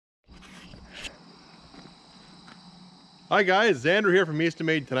Hi guys, Xander here from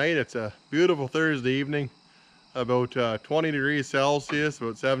Eastonmade tonight. It's a beautiful Thursday evening, about 20 degrees Celsius,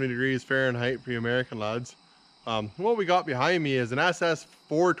 about 70 degrees Fahrenheit for you American lads. What we got behind me is an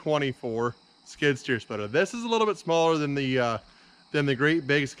SS424 skid steer splitter. This is a little bit smaller than the great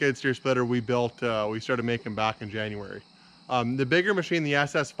big skid steer splitter we built. We started making back in January. The bigger machine, the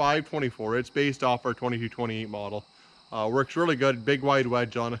SS524, it's based off our 2228 model. Works really good, big wide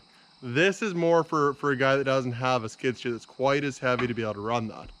wedge on it. This is more for a guy that doesn't have a skid steer that's quite as heavy to be able to run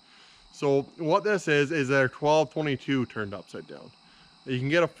that. So what this is their 1222 turned upside down. You can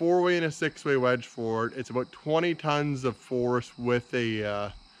get a 4-way and a 6-way wedge for it. It's about 20 tons of force with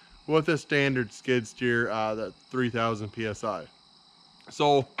a standard skid steer that 3000 psi.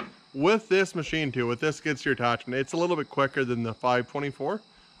 So with this machine too, with this skid steer attachment, it's a little bit quicker than the 524,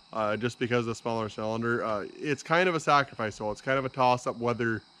 just because of the smaller cylinder. It's kind of a sacrifice, so it's kind of a toss-up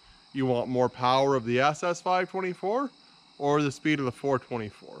whether you want more power of the SS524 or the speed of the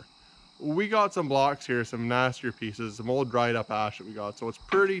 424. We got some blocks here, some nastier pieces, some old dried up ash that we got, so it's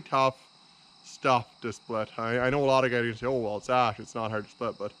pretty tough stuff to split. I know a lot of guys are gonna say, oh well, it's ash, it's not hard to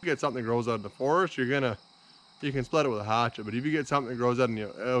split, but if you get something that grows out in the forest, you can split it with a hatchet. But if you get something that grows out in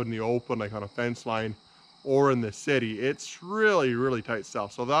the open, like on a fence line or in the city, it's really tight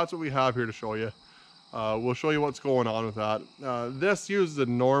stuff. So that's what we have here to show you. We'll show you what's going on with that. This uses a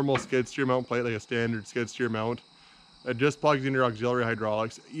normal skid steer mount plate, like a standard skid steer mount. It just plugs in your auxiliary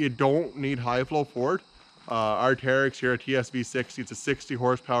hydraulics. You don't need high flow for it. Our Terex here, a TSV60, it's a 60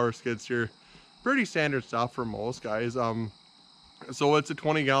 horsepower skid steer. Pretty standard stuff for most guys. So it's a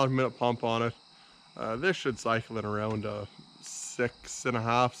 20 gallon per minute pump on it. This should cycle in around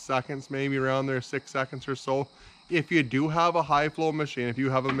 6.5 seconds, maybe around there, 6 seconds or so. If you do have a high flow machine, if you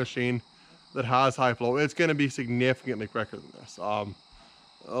have a machine that has high flow, it's going to be significantly quicker than this. Some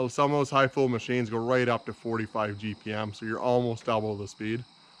of those high flow machines go right up to 45 GPM, so you're almost double the speed.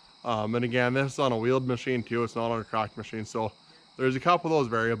 And again, this is on a wheeled machine too, it's not on a tracked machine, so there's a couple of those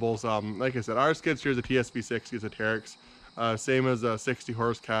variables. Like I said, our skid steer is a TSV60, it's a Terex, same as a 60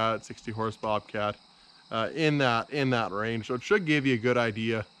 horse cat, 60 horse bobcat, in that range. So it should give you a good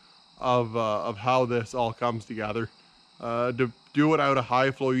idea of how this all comes together. To do it out of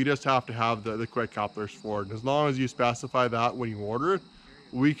high flow, you just have to have the quick couplers for it. And as long as you specify that when you order it,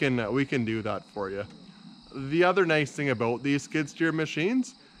 we can do that for you. The other nice thing about these skid steer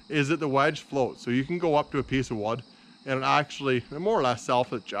machines is that the wedge floats. So you can go up to a piece of wood and it actually more or less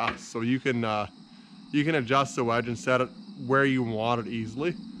self-adjusts. So you can adjust the wedge and set it where you want it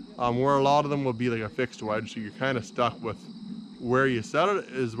easily. Where a lot of them will be like a fixed wedge, so you're kind of stuck with where you set it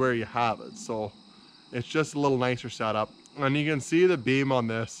is where you have it. So it's just a little nicer setup. And you can see the beam on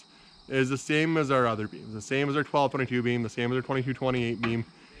this is the same as our other beams, the same as our 1222 beam, the same as our 2228 beam.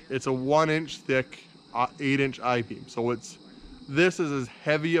 It's a 1 inch thick, 8 inch I-beam. So this is as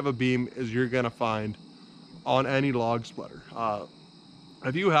heavy of a beam as you're gonna find on any log splitter.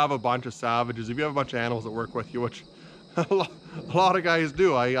 If you have a bunch of savages, if you have a bunch of animals that work with you, which a lot of guys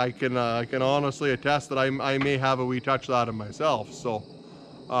do, I can honestly attest that I may have a wee touch of that in myself. So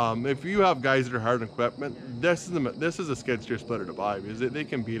if you have guys that are hard on equipment, this is a skid steer splitter to buy, because they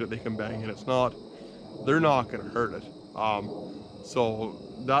can beat it, they can bang it. They're not going to hurt it. So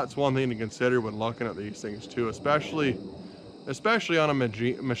that's one thing to consider when looking at these things too, especially on a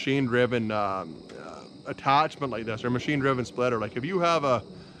machine-driven attachment like this, or machine-driven splitter. Like if you have a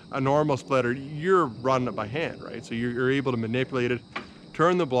normal splitter, you're running it by hand, right? So you're able to manipulate it,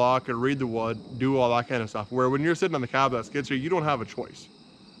 turn the block, and read the wood, do all that kind of stuff. Where when you're sitting on the cab of that skid steer, you don't have a choice.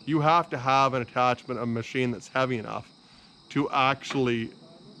 You have to have an attachment, a machine that's heavy enough to actually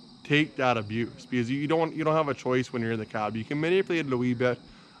take that abuse, because you don't have a choice when you're in the cab. You can manipulate it a wee bit,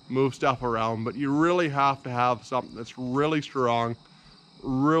 move stuff around, but you really have to have something that's really strong,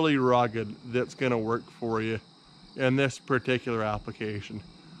 really rugged, that's going to work for you in this particular application.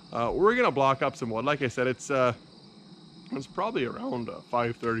 We're going to block up some wood. Like I said, it's probably around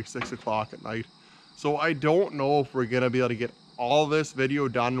 5:30, 6 o'clock at night. So I don't know if we're going to be able to get all this video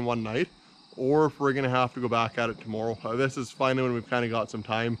done in one night, or if we're going to have to go back at it tomorrow. This is finally when we've kind of got some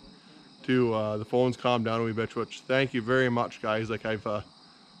time to, the phones calm down a wee bit, which thank you very much, guys. Like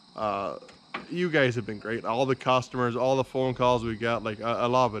you guys have been great. All the customers, all the phone calls we get, like I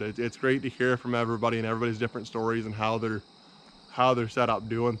love it. It's great to hear from everybody and everybody's different stories and how they're set up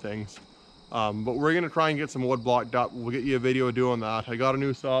doing things. But we're going to try and get some wood blocked up. We'll get you a video doing that. I got a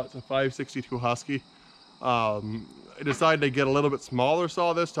new saw, it's a 562 Husky. I decided to get a little bit smaller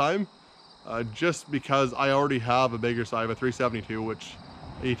saw this time, just because I already have a bigger saw. I have a 372, which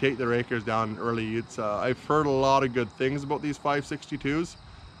you take the rakers down early. I've heard a lot of good things about these 562s.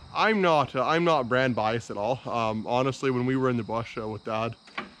 I'm not brand biased at all. Honestly, when we were in the bush with Dad,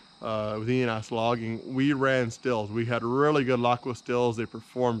 with ENS logging, we ran stills. We had really good luck with stills. They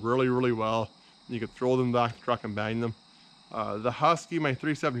performed really, really well. You could throw them back to the truck and bang them. The Husky, my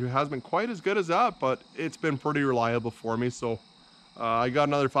 372, hasn't been quite as good as that, but it's been pretty reliable for me. So I got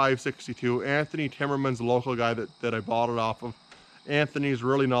another 562. Anthony Timmerman's the local guy that I bought it off of. Anthony's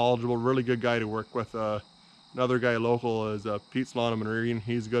really knowledgeable, really good guy to work with. Another guy local is Pete's Lawn and Marine.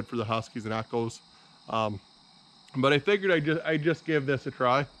 He's good for the Huskies and Echoes. But I figured I'd just give this a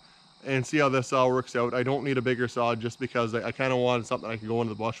try and see how this saw works out. I don't need a bigger saw just because I kind of wanted something I could go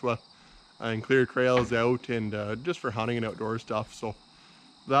into the bush with and clear trails out and just for hunting and outdoor stuff. So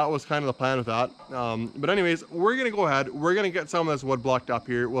that was kind of the plan with that. But anyways, we're gonna go ahead. We're gonna get some of this wood blocked up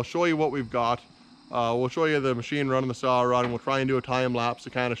here. We'll show you what we've got. We'll show you the machine running, the saw run. We'll try and do a time lapse to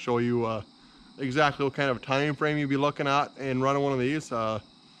kind of show you exactly what kind of time frame you'd be looking at in running one of these.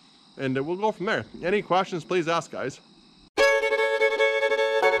 And we'll go from there. Any questions, please ask, guys.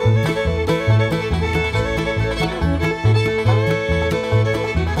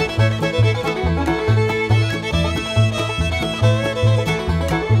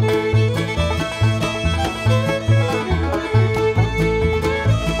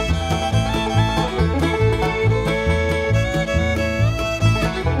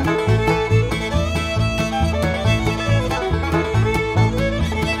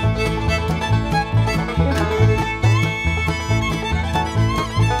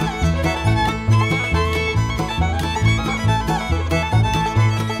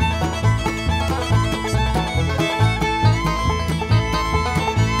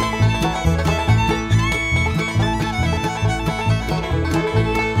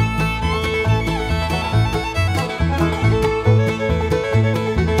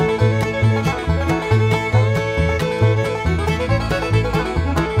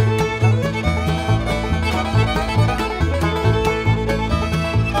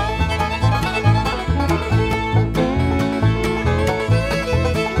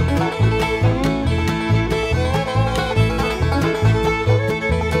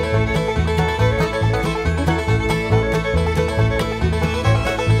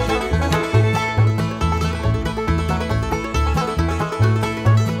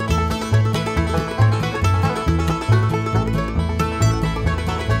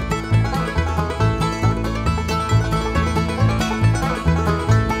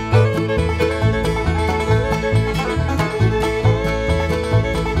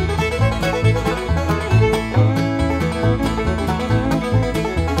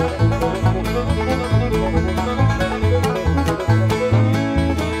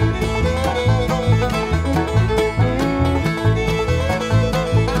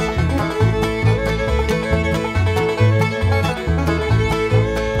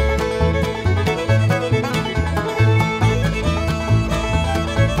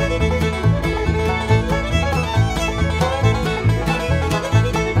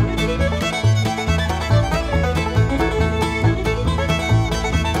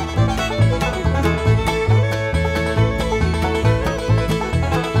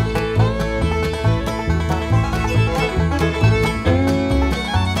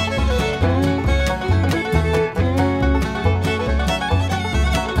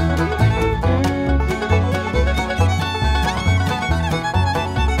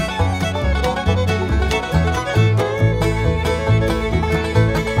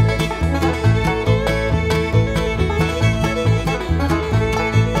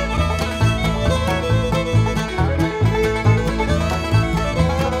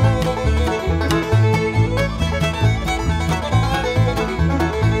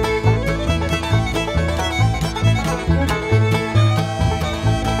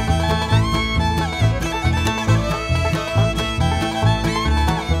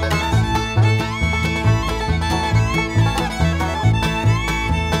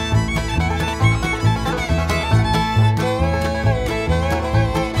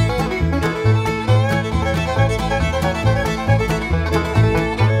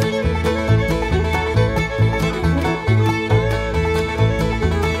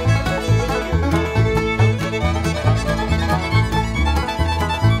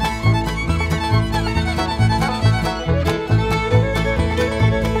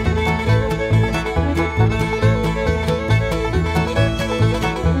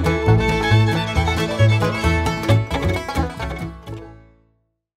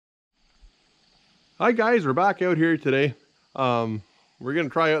 Hi guys, we're back out here today. We're gonna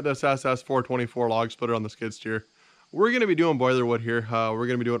try out this SS424 log splitter on the skid steer. We're gonna be doing boiler wood here. We're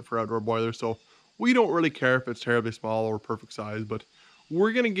gonna be doing it for outdoor boilers, so we don't really care if it's terribly small or perfect size, but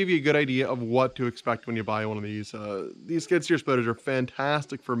we're going to give you a good idea of what to expect when you buy one of these. These skid steer splitters are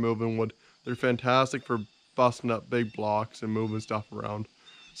fantastic for moving wood. They're fantastic for busting up big blocks and moving stuff around.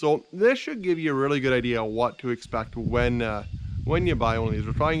 So this should give you a really good idea of what to expect when you buy one of these.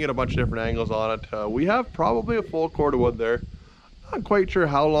 We're trying to get a bunch of different angles on it. We have probably a full cord of wood there. Not quite sure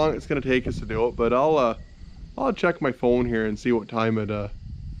how long it's going to take us to do it, but I'll check my phone here and see what time it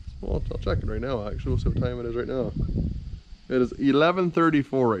well, I'll check it right now actually. We'll see what time it is right now. It is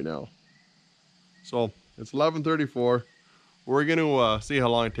 11:34 right now. So it's 11:34. We're going to see how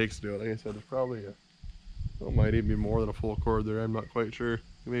long it takes to do it. Like I said, it's probably it might even be more than a full cord there. I'm not quite sure.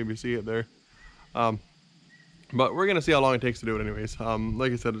 You maybe see it there. But we're going to see how long it takes to do it anyways.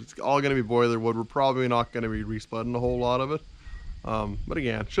 Like I said, it's all going to be boiler wood. We're probably not going to be resplitting a whole lot of it. But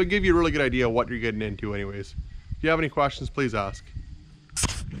again, should give you a really good idea of what you're getting into anyways. If you have any questions, please ask.